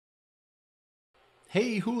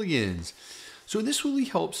Hey hooligans! So in this Hooli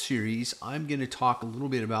Help series, I'm going to talk a little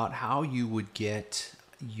bit about how you would get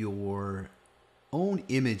your own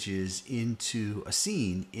images into a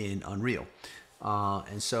scene in Unreal.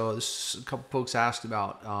 And so this, a couple folks asked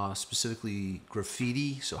about specifically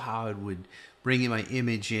graffiti, so how I would bring in my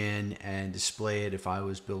image in and display it if I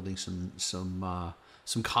was building some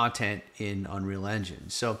content in Unreal Engine.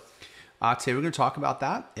 So today we're going to talk about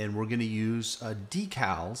that, and we're going to use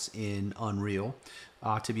decals in Unreal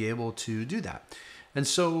to be able to do that. And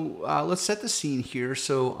so let's set the scene here.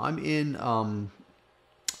 So I'm in an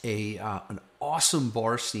awesome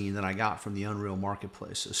bar scene that I got from the Unreal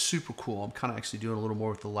Marketplace. It's super cool. I'm kind of actually doing a little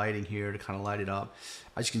more with the lighting here to kind of light it up.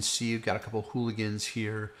 As you can see, you've got a couple of hooligans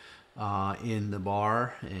here in the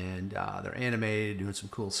bar, and they're animated, doing some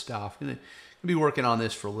cool stuff. I'm gonna be working on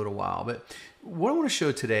this for a little while, but what I want to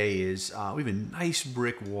show today is we have a nice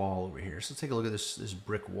brick wall over here. So let's take a look at this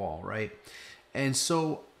brick wall, right? And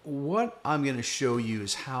so what I'm going to show you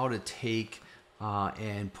is how to take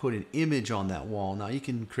and put an image on that wall. Now you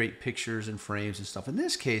can create pictures and frames and stuff. In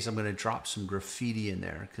this case, I'm going to drop some graffiti in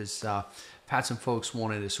there because I've had some folks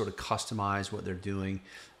wanted to sort of customize what they're doing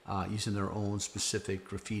using their own specific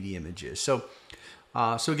graffiti images. So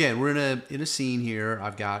again, we're in a scene here.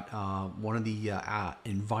 I've got one of the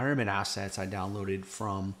environment assets I downloaded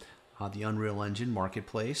from the Unreal Engine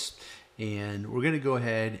Marketplace, and we're going to go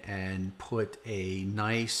ahead and put a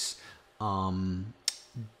nice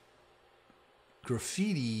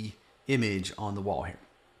graffiti image on the wall here.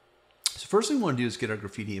 So first thing we want to do is get our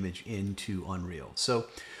graffiti image into Unreal. So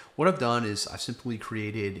what I've done is I've simply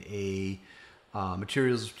created a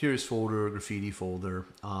materials folder, graffiti folder,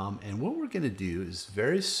 and what we're going to do is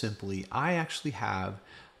very simply, I actually have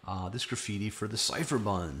this graffiti for the cipher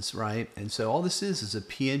buns, right? And so all this is a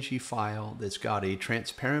PNG file that's got a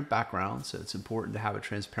transparent background. So it's important to have a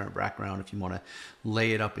transparent background if you want to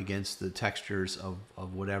lay it up against the textures of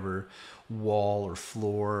whatever wall or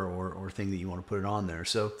floor or thing that you want to put it on there.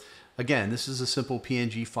 So again, this is a simple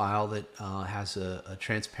PNG file that has a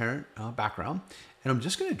transparent background. And I'm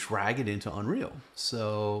just going to drag it into Unreal.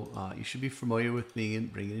 So you should be familiar with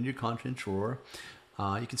bringing it into your content drawer.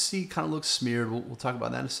 You can see it kind of looks smeared. We'll talk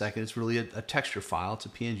about that in a second. It's really a texture file. It's a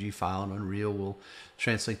PNG file, and Unreal will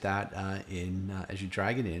translate that as you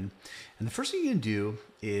drag it in. And the first thing you can do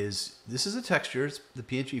is, this is a texture. It's the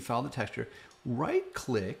PNG file, the texture.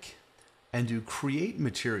 Right-click and do Create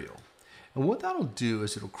Material. And what that'll do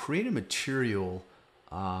is it'll create a material.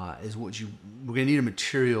 We're going to need a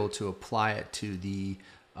material to apply it to the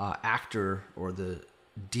actor or the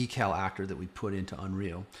Decal Actor that we put into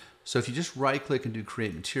Unreal. So if you just right click and do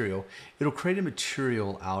Create Material, it'll create a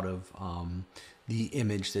material out of the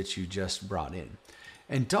image that you just brought in.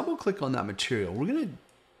 And double click on that material. We're going to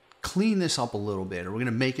clean this up a little bit, or we're going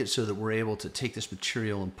to make it so that we're able to take this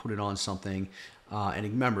material and put it on something. And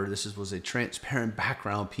remember, this was a transparent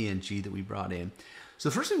background PNG that we brought in. So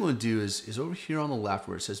the first thing we want to do is over here on the left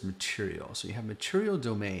where it says material. So you have material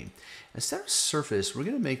domain. Instead of surface, we're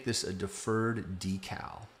going to make this a deferred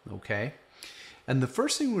decal, okay? And the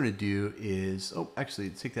first thing we're going to do is, actually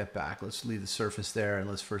take that back. Let's leave the surface there, and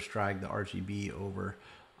let's first drag the RGB over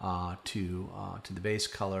to the base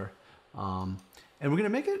color. And we're going to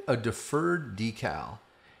make it a deferred decal.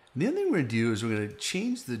 And the other thing we're going to do is we're going to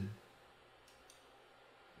change the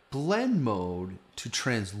blend mode to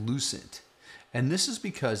translucent. And this is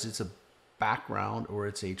because it's a background, or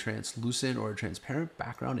it's a translucent or a transparent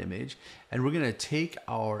background image. And we're going to take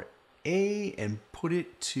our A and put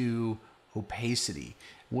it to opacity.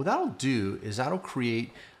 And what that'll do is that'll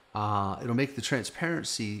create, it'll make the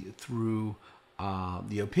transparency through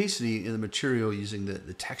the opacity in the material using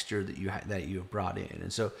the texture that you have brought in.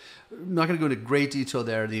 And so I'm not going to go into great detail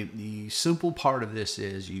there. The simple part of this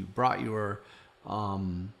is you brought your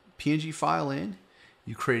PNG file in.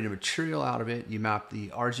 You create a material out of it. You map the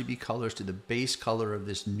RGB colors to the base color of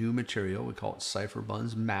this new material. We call it Cipher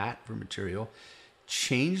Buns Matte for material.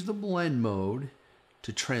 Change the blend mode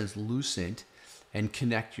to translucent and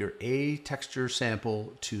connect your A texture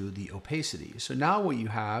sample to the opacity. So now what you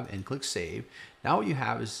have, and click Save, now what you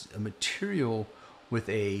have is a material with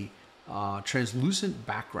a translucent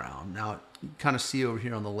background. Now you kind of see over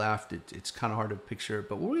here on the left, it's kind of hard to picture,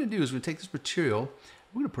 but what we're going to do is we're going to take this material,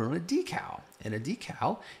 we're going to put it on a decal. And a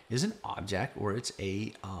decal is an object, or it's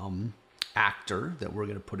a actor that we're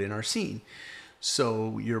going to put in our scene.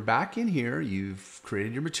 So you're back in here, you've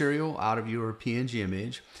created your material out of your PNG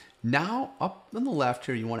image. Now up on the left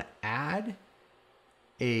here, you want to add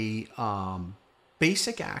a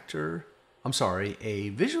basic actor, a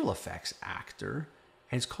visual effects actor,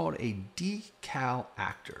 and it's called a Decal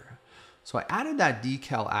Actor. So I added that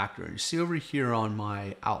Decal Actor, and you see over here on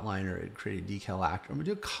my outliner, it created Decal Actor. I'm gonna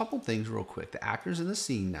do a couple things real quick. The actor's in the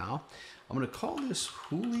scene now. I'm gonna call this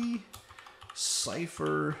Hooli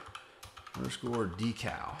Cipher _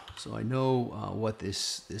 Decal, so I know what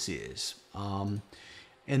this is.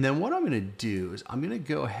 And then what I'm gonna do is I'm gonna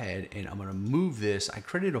go ahead and I'm gonna move this. I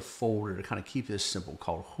created a folder to kind of keep this simple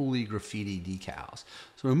called Hooli Graffiti Decals.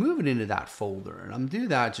 So I'm gonna move it into that folder, and I'm gonna do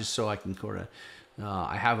that just so I can sort of,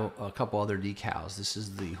 I have a couple other decals. This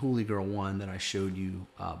is the Hooli Girl one that I showed you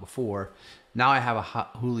before. Now I have a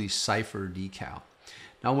Hooli Cipher decal.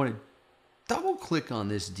 Now I want to double click on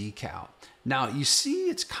this decal. Now you see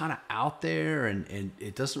it's kind of out there and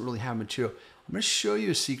it doesn't really have material. I'm going to show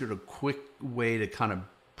you a secret, a quick way to kind of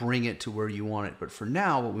bring it to where you want it. But for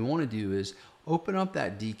now, what we want to do is open up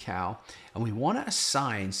that decal, and we want to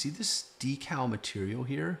assign, see this decal material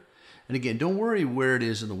here? And again, don't worry where it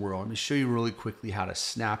is in the world. I'm going to show you really quickly how to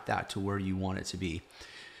snap that to where you want it to be.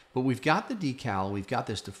 But we've got the decal, we've got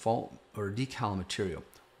this default or decal material.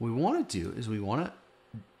 What we want to do is we want to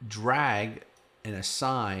drag and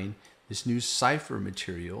assign this new cipher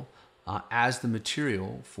material as the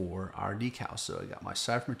material for our decal. So I got my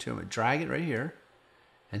cipher material, I'm going to drag it right here.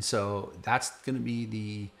 And so that's going to be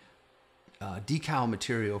the decal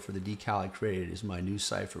material for the decal I created is my new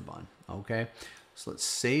cipher bun. Okay, so let's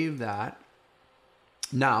save that.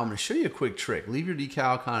 Now I'm going to show you a quick trick. Leave your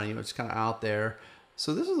decal kind of, you know, it's kind of out there.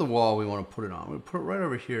 So this is the wall we want to put it on. I'm going to put it right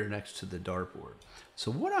over here next to the dartboard.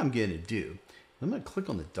 So what I'm going to do, I'm going to click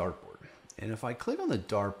on the dartboard. And if I click on the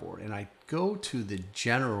dartboard and I go to the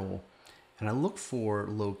general and I look for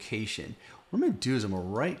location, what I'm going to do is I'm going to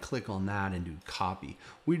right click on that and do copy.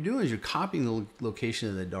 What you're doing is you're copying the location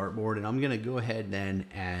of the dartboard, and I'm going to go ahead then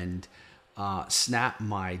and snap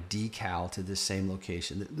my decal to this same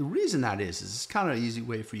location. The reason that is it's kind of an easy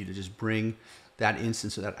way for you to just bring that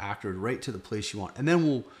instance or that actor right to the place you want. And then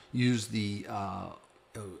we'll use the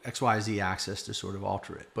XYZ axis to sort of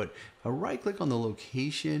alter it. But if I right click on the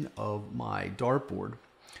location of my dartboard,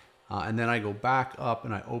 and then I go back up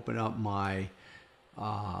and I open up my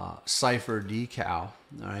cipher decal, all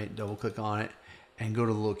right, double click on it and go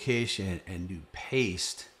to the location and do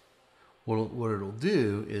paste. What it'll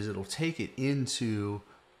do is it'll take it into,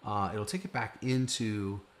 it'll take it back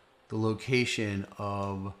into the location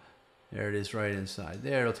of, there it is right inside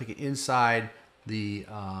there. It'll take it inside the,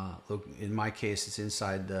 in my case, it's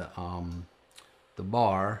inside the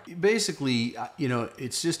bar. Basically, you know,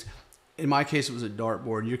 it's just, in my case, it was a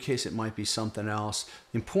dartboard. In your case, it might be something else.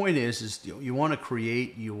 The point is you want to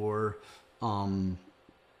create your,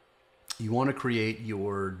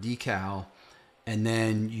 decal, and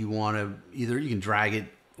then you want to either you can drag it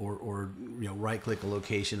or you know, right click a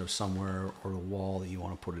location of somewhere or a wall that you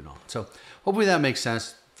want to put it on. So hopefully that makes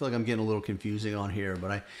sense. I feel like I'm getting a little confusing on here,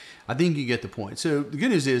 but I think you get the point. So the good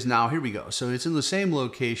news is now here we go. So it's in the same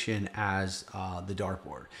location as the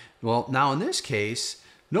dartboard. Well, now in this case,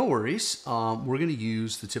 no worries. We're going to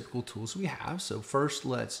use the typical tools we have. So first,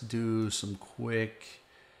 let's do some quick,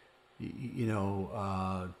 you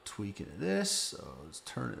know, tweaking of this. So let's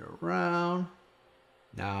turn it around.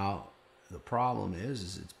 Now, the problem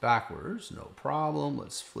is it's backwards. No problem.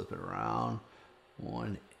 Let's flip it around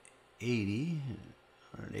 180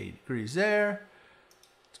 degrees there.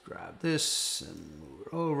 Let's grab this and move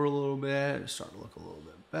it over a little bit. It's starting to look a little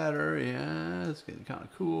bit better. Yeah, it's getting kind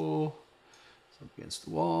of cool. It's up against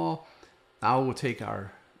the wall. Now we'll take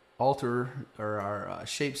our alter or our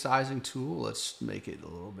shape sizing tool. Let's make it a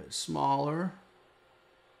little bit smaller.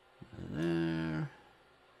 And there.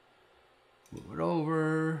 Move it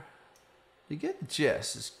over. You get the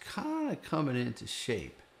gist. It's kind of coming into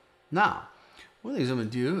shape. Now, one of the things I'm going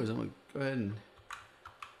to do is I'm going to go ahead and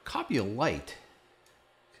copy a light.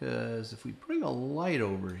 Because if we bring a light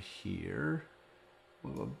over here,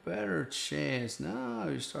 we have a better chance. Now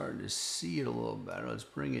you're starting to see it a little better. Let's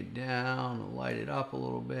bring it down and light it up a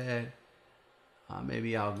little bit.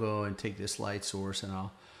 Maybe I'll go and take this light source and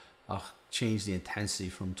I'll change the intensity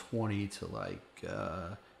from 20 to like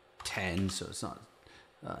 10, so it's not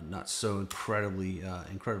so incredibly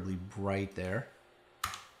bright there.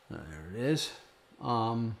 There it is.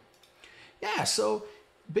 Yeah, so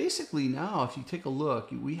basically now if you take a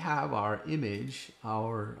look, we have our image,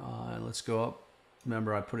 our let's go up.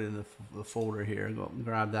 Remember, I put it in the folder here. Go up and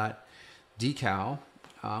grab that decal.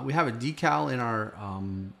 We have a decal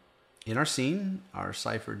in our scene, our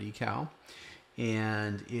cipher decal,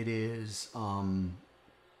 and it is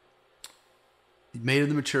made of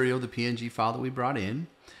the material, the PNG file that we brought in,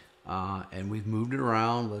 and we've moved it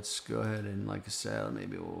around. Let's go ahead and, like I said,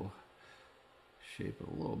 maybe we'll shape it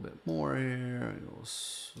a little bit more here.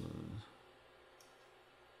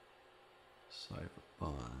 Cipher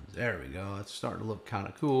buns. There we go. It's starting to look kind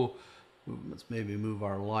of cool. Let's maybe move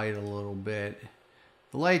our light a little bit.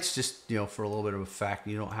 The light's just, you know, for a little bit of effect.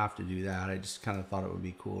 You don't have to do that. I just kind of thought it would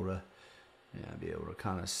be cool to be able to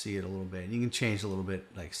kind of see it a little bit. And you can change a little bit,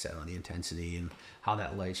 like I said, on the intensity and how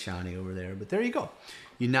that light's shining over there. But there you go.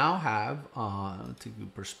 You now have, to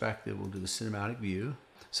perspective, we'll do the cinematic view.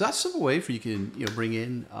 So that's a simple way for you can, you know, bring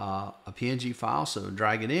in a PNG file. So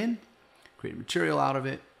drag it in, create material out of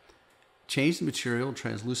it, change the material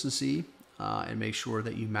translucency, and make sure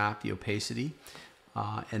that you map the opacity.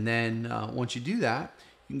 And then once you do that,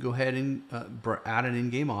 you can go ahead and add an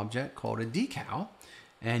in-game object called a decal,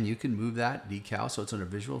 and you can move that decal so it's under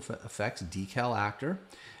Visual Effects Decal Actor,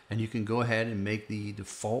 and you can go ahead and make the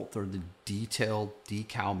default or the detailed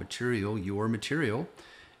decal material your material.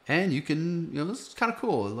 And you can, you know, this is kind of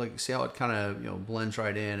cool. Like, see how it kind of, you know, blends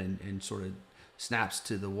right in and sort of snaps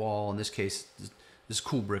to the wall. In this case, this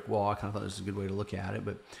cool brick wall. I kind of thought this was a good way to look at it.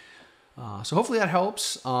 But so hopefully that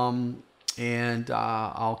helps. And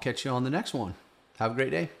I'll catch you on the next one. Have a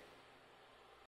great day.